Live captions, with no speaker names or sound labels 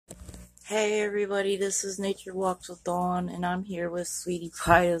Hey everybody, this is Nature Walks with Dawn, and I'm here with Sweetie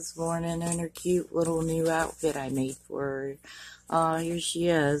Pie this morning in her cute little new outfit I made for her. Here she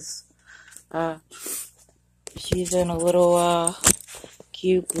is. She's in a little,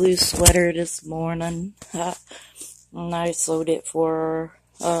 cute blue sweater this morning, and I sewed it for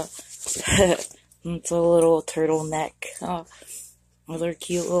her. It's a little turtleneck, with her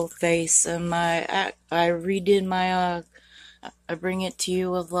cute little face, and I redid my, I bring it to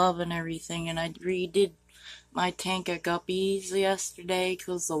you with love and everything, and I redid my tank of guppies yesterday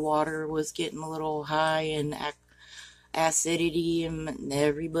because the water was getting a little high in acidity, and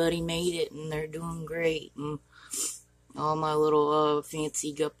everybody made it, and they're doing great. And all my little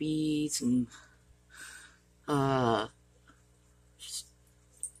fancy guppies and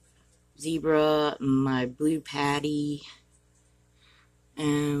zebra, and my blue patty,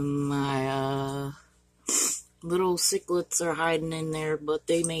 and my little cichlids are hiding in there, but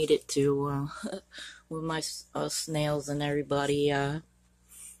they made it too, with my snails and everybody. I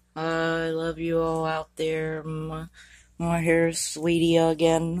love you all out there. Here's Sweetie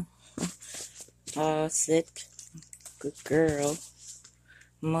again. Sit. Good girl.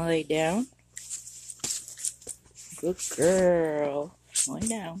 Lay down. Good girl. Lay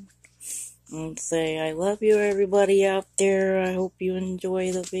down. And say, I love you everybody out there. I hope you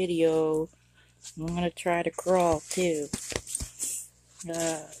enjoy the video. I'm gonna try to crawl too.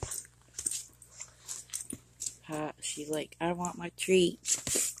 She's like, I want my treat.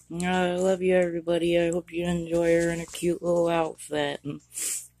 I love you everybody. I hope you enjoy her in her cute little outfit. And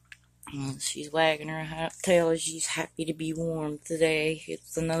she's wagging her tail. She's happy to be warm today.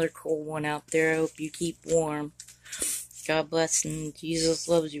 It's another cold one out there. I hope you keep warm. God bless, and Jesus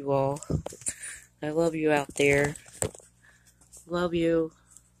loves you all. I love you out there. Love you.